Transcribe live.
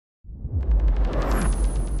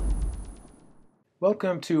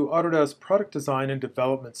Welcome to Autodesk Product Design and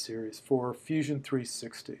Development Series for Fusion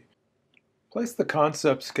 360. Place the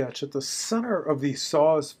concept sketch at the center of the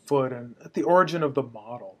saw's foot and at the origin of the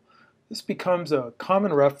model. This becomes a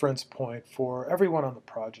common reference point for everyone on the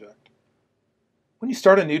project. When you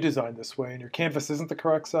start a new design this way and your canvas isn't the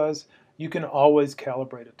correct size, you can always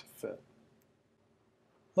calibrate it to fit.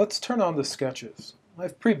 Let's turn on the sketches.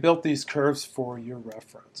 I've pre-built these curves for your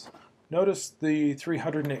reference. Notice the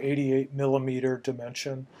 388 millimeter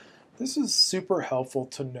dimension. This is super helpful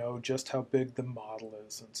to know just how big the model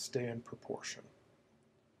is and stay in proportion.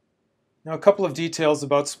 Now a couple of details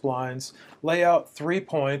about splines. Lay out 3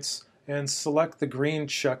 points and select the green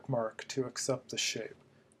check mark to accept the shape.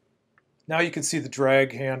 Now you can see the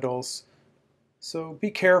drag handles, so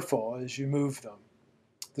be careful as you move them.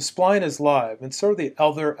 The spline is live and so are the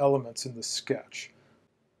other elements in the sketch.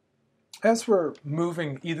 As we're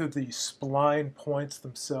moving either the spline points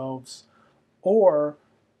themselves or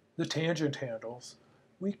the tangent handles,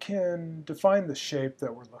 we can define the shape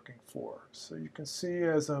that we're looking for. So you can see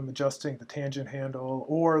as I'm adjusting the tangent handle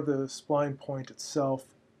or the spline point itself,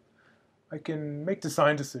 I can make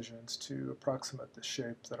design decisions to approximate the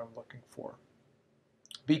shape that I'm looking for.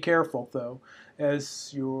 Be careful though,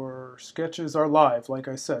 as your sketches are live, like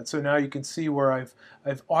I said. So now you can see where I've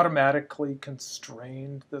automatically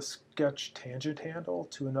constrained the sketch tangent handle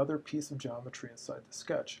to another piece of geometry inside the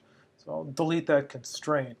sketch. So I'll delete that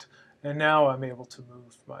constraint, and now I'm able to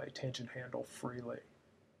move my tangent handle freely.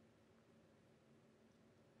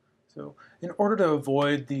 So in order to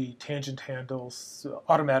avoid the tangent handles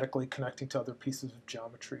automatically connecting to other pieces of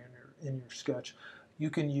geometry in your sketch, you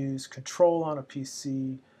can use Control on a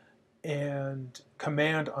PC and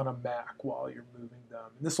Command on a Mac while you're moving them.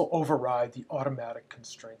 And this will override the automatic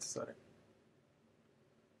constraint setting.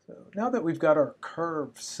 So now that we've got our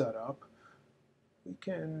curve set up, we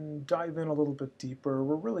can dive in a little bit deeper.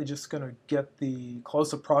 We're really just going to get the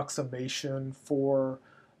close approximation for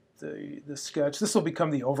the sketch. This will become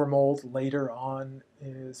the overmold later on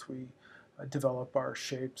as we develop our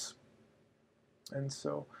shapes. And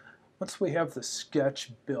so once we have the sketch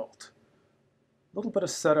built, a little bit of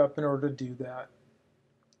setup in order to do that,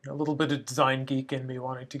 a little bit of design geek in me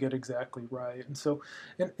wanting to get exactly right. And so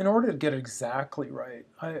in order to get exactly right,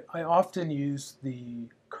 I often use the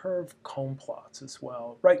curve comb plots as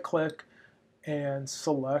well. Right click and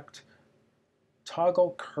select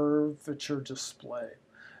Toggle Curvature Display.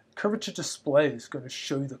 Curvature Display is going to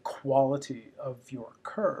show you the quality of your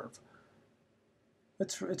curve.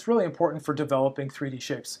 It's really important for developing 3D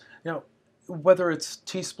shapes. Now, whether it's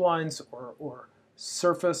T-splines or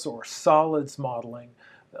surface or solids modeling,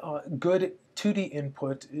 good 2D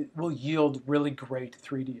input will yield really great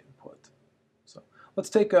 3D input. So let's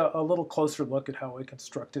take a little closer look at how I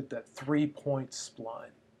constructed that 3-point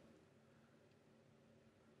spline.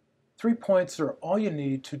 3 points are all you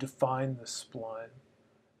need to define the spline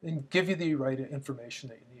and give you the right information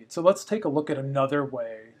that you need. So let's take a look at another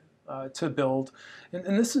way to build,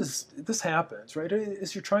 and this happens, right?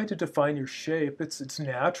 As you're trying to define your shape, it's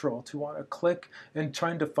natural to want to click and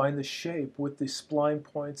try and define the shape with the spline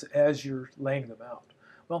points as you're laying them out.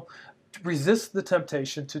 Well, resist the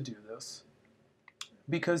temptation to do this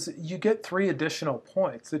because you get 3 additional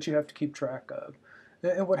points that you have to keep track of.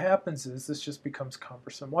 And what happens is this just becomes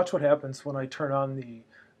cumbersome. Watch what happens when I turn on the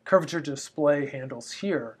curvature display handles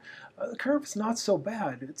here. The curve's not so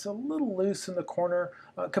bad. It's a little loose in the corner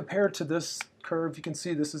compared to this curve. You can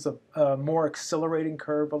see this is a more accelerating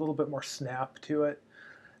curve, a little bit more snap to it.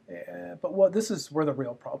 But this is where the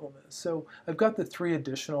real problem is. So I've got the 3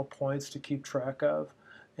 additional points to keep track of.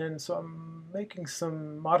 And so I'm making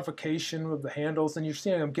some modification with the handles, and you're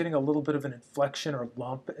seeing I'm getting a little bit of an inflection or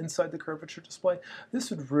lump inside the curvature display. This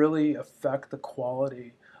would really affect the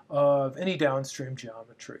quality of any downstream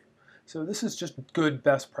geometry. So this is just good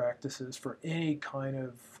best practices for any kind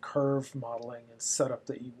of curve modeling and setup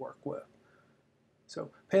that you work with.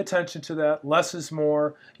 So pay attention to that. Less is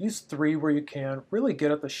more. Use 3 where you can. Really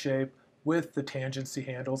get at the shape with the tangency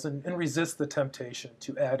handles and resist the temptation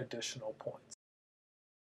to add additional points.